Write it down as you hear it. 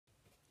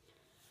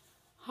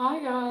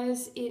Hi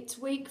guys, it's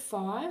week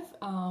 5.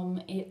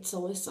 It's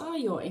Alyssa,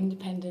 your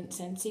independent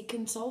scentsy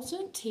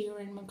consultant here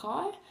in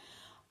Mackay.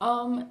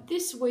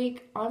 This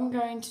week I'm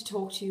going to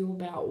talk to you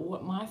about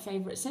what my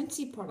favourite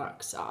scentsy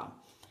products are.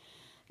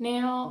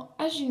 Now,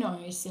 as you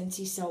know,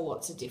 Scentsy sell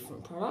lots of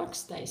different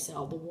products. They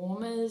sell the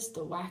warmers,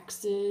 the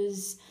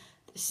waxes,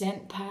 the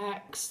scent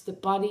packs, the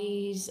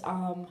buddies.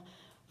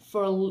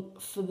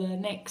 For the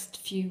next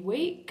few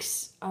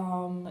weeks,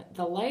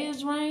 the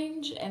layers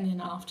range, and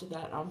then after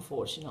that,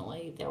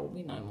 unfortunately, there will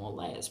be no more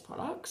layers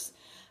products.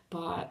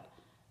 But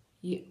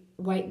you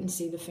wait and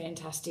see the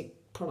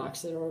fantastic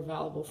products that are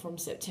available from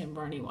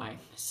September anyway.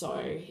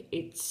 So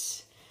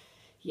it's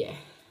yeah.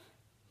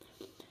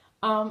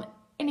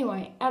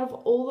 Anyway, out of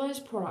all those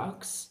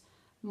products,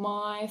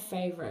 my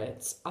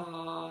favourites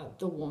are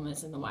the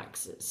warmers and the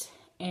waxes.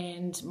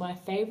 And my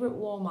favourite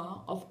warmer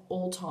of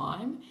all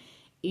time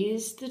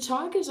is the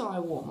Tiger's Eye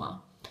warmer.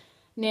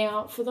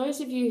 Now, for those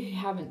of you who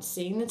haven't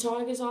seen the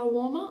Tiger's Eye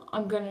warmer,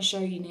 I'm going to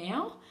show you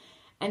now.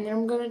 And then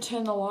I'm going to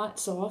turn the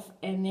lights off,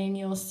 and then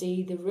you'll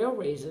see the real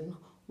reason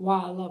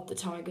why I love the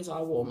Tiger's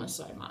Eye warmer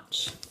so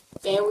much.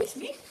 Bear with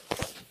me.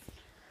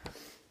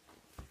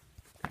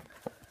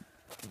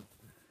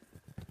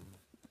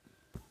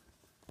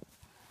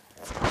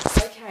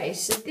 Okay,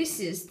 so this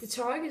is the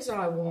Tiger's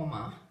Eye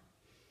warmer.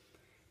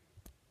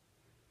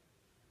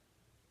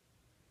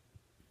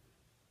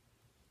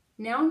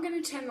 Now I'm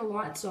going to turn the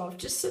lights off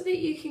just so that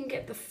you can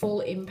get the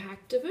full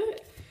impact of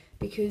it,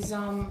 because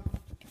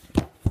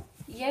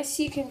yes,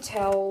 you can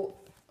tell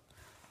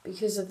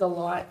because of the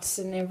lights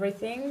and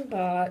everything,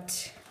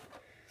 but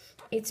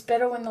it's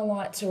better when the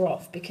lights are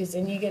off because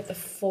then you get the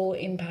full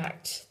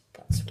impact.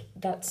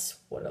 That's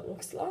what it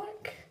looks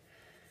like.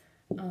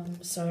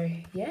 So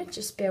yeah,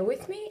 just bear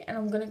with me, and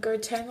I'm going to go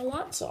turn the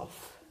lights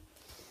off.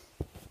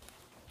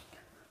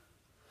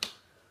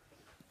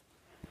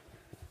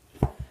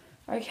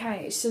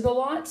 Okay, so the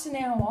lights are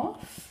now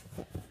off,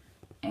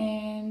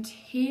 and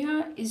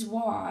here is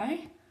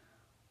why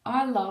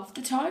I love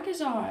the Tiger's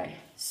Eye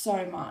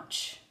so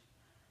much.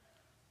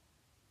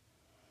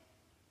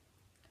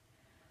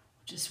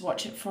 Just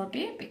watch it for a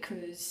bit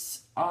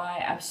because I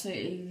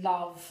absolutely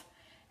love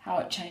how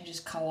it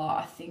changes colour.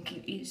 I think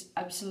it is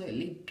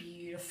absolutely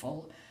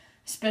beautiful,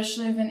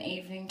 especially of an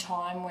evening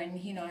time when,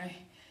 you know,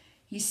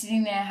 you're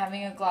sitting there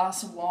having a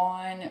glass of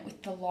wine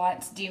with the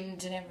lights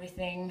dimmed and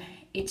everything.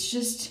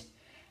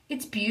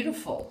 It's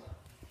beautiful.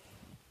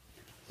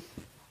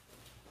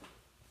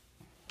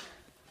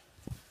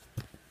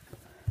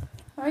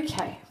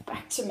 Okay,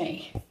 back to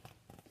me.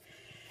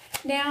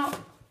 Now,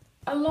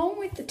 along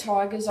with the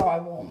Tiger's Eye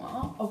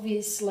warmer,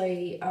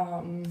 obviously,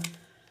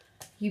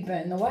 you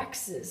burn the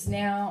waxes.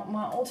 Now,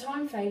 my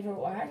all-time favourite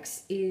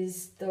wax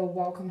is the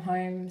Welcome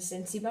Home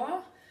Scentsy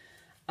Bar.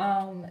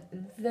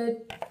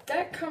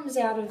 That comes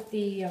out of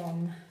the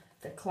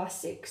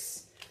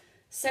classics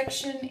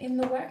section in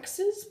the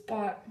waxes,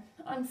 but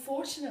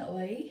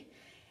unfortunately,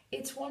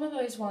 it's one of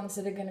those ones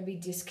that are going to be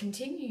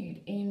discontinued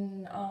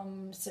in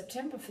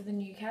September for the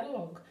new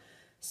catalogue.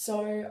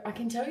 So I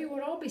can tell you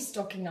what I'll be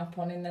stocking up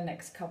on in the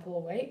next couple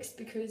of weeks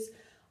because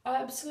I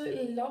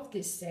absolutely love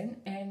this scent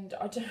and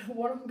I don't know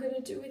what I'm going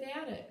to do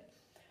without it.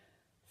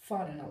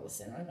 Find another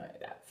scent, I know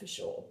that for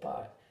sure,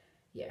 but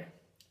yeah.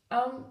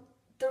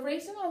 The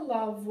reason I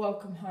love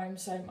Welcome Home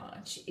so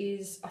much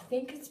is I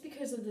think it's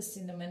because of the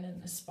cinnamon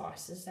and the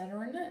spices that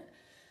are in it.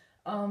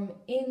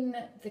 In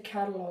the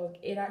catalogue,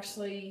 it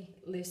actually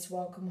lists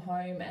Welcome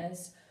Home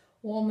as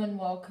warm and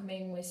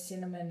welcoming with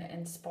cinnamon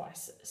and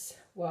spices.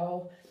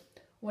 Well,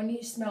 when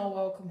you smell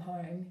Welcome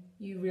Home,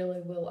 you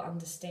really will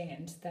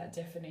understand that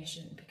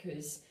definition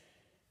because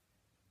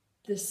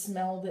the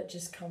smell that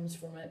just comes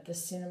from it, the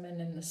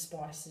cinnamon and the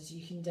spices,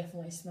 you can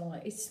definitely smell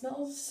it. It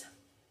smells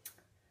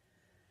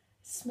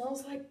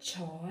like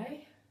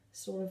chai,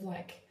 sort of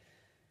like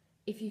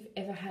if you've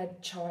ever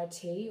had chai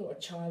tea or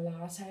chai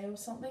latte or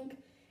something.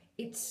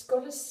 It's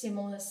got a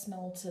similar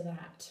smell to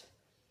that.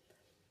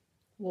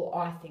 Well,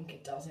 I think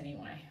it does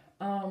anyway.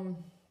 I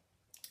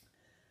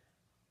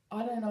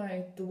don't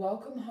know, the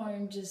Welcome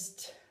Home,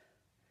 just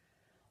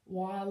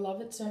why I love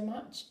it so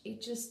much,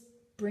 it just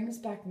brings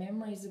back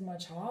memories of my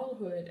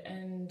childhood,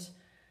 and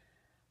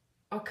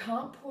I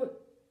can't put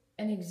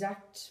an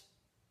exact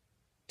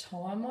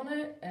time on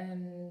it,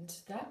 and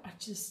that I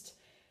just,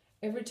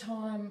 every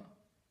time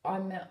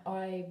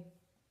I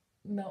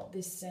melt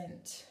this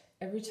scent,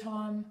 every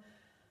time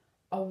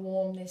I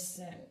warm this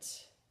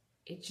scent,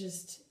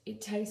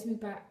 it takes me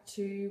back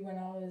to when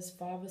I was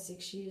 5 or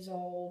 6 years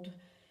old,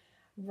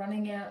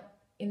 running out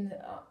in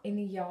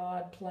the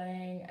yard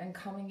playing and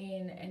coming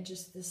in, and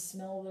just the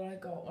smell that I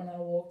got when I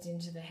walked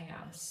into the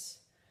house.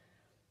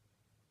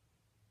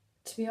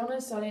 To be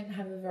honest, I didn't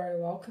have a very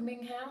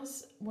welcoming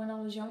house when I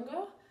was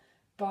younger,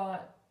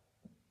 but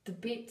the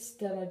bits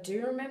that I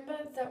do remember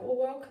that were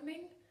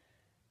welcoming,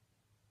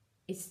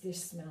 it's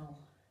this smell.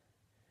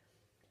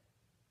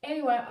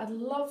 Anyway, I'd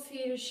love for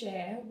you to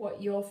share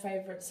what your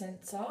favourite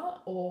scents are,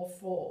 or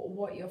for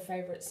what your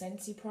favourite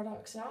Scentsy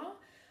products are.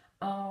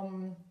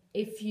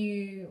 If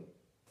you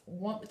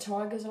want the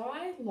tiger's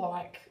eye,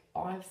 like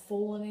I've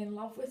fallen in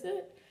love with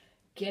it,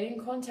 get in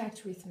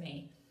contact with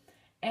me.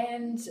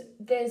 And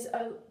there's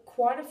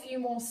quite a few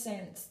more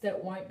scents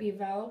that won't be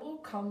available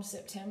come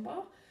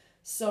September.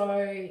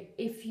 So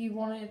if you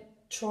want to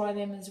try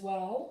them as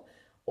well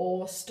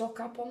or stock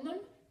up on them,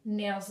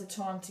 now's the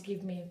time to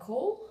give me a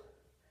call.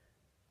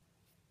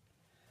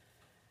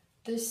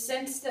 The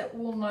scents that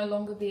will no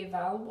longer be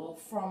available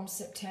from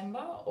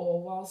September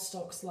or while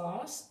stocks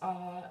last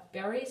are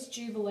Berries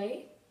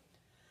Jubilee,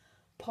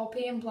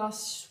 Poppy and Blush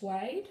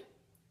Suede,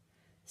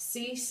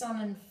 Sea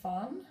Sun and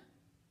Fun,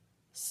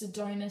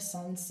 Sedona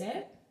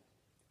Sunset,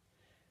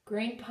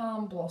 Green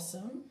Palm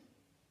Blossom,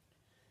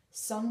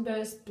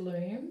 Sunburst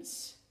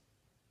Blooms,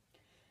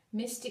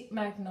 Mystic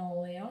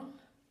Magnolia,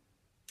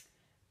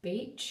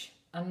 Beach,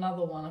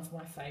 another one of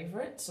my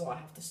favourites, so I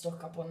have to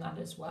stock up on that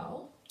as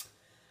well,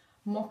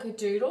 Mocha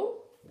Doodle,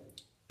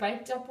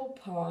 Baked Apple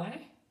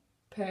Pie,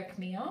 Perk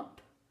Me Up,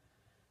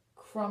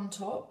 Crumb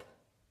Top,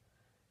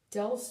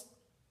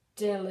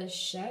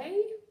 Delice,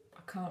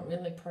 I can't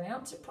really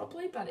pronounce it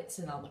properly, but it's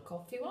another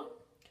coffee one,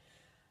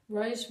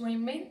 Rosemary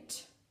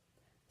Mint,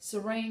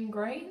 Serene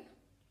Green,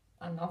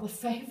 another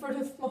favourite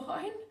of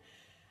mine,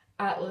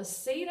 Atlas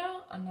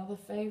Cedar, another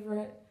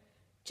favourite,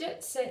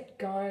 Jet Set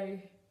Go,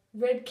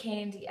 Red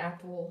Candy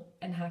Apple,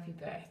 and Happy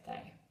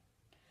Birthday.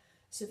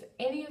 So if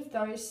any of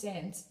those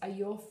scents are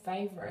your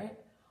favourite,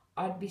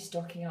 I'd be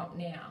stocking up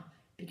now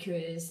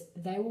because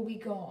they will be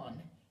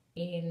gone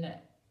in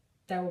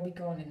the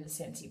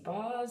scentsy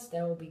bars,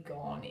 they will be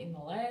gone in the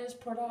Layers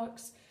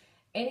products,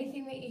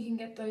 anything that you can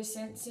get those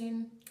scents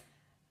in.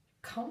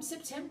 Come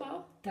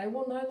September, they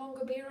will no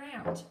longer be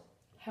around.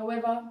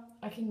 However,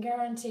 I can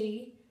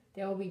guarantee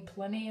there will be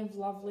plenty of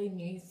lovely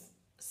new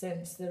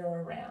scents that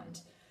are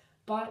around.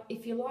 But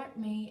if you're like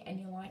me and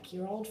you like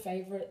your old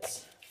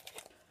favourites,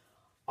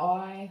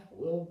 I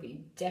will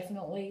be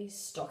definitely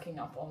stocking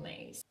up on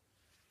these.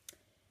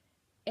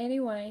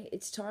 Anyway,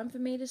 it's time for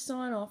me to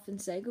sign off and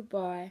say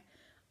goodbye.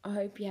 I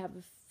hope you have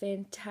a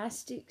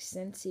fantastic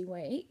scentsy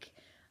week.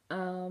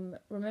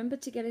 Remember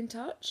to get in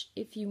touch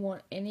if you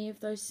want any of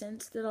those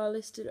scents that I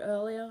listed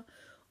earlier,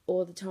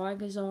 or the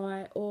tiger's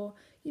eye, or,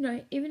 you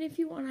know, even if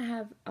you want to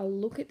have a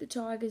look at the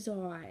tiger's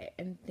eye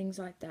and things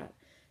like that,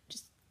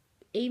 just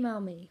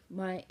email me.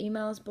 My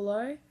email is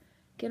below.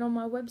 Get on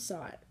my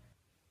website.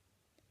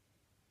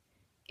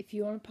 If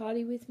you want to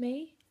party with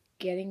me,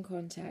 get in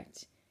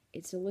contact.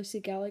 It's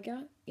Alyssa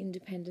Gallagher,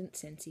 Independent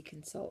Scentsy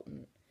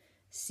Consultant.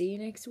 See you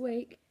next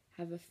week.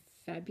 Have a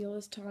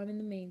fabulous time in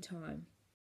the meantime.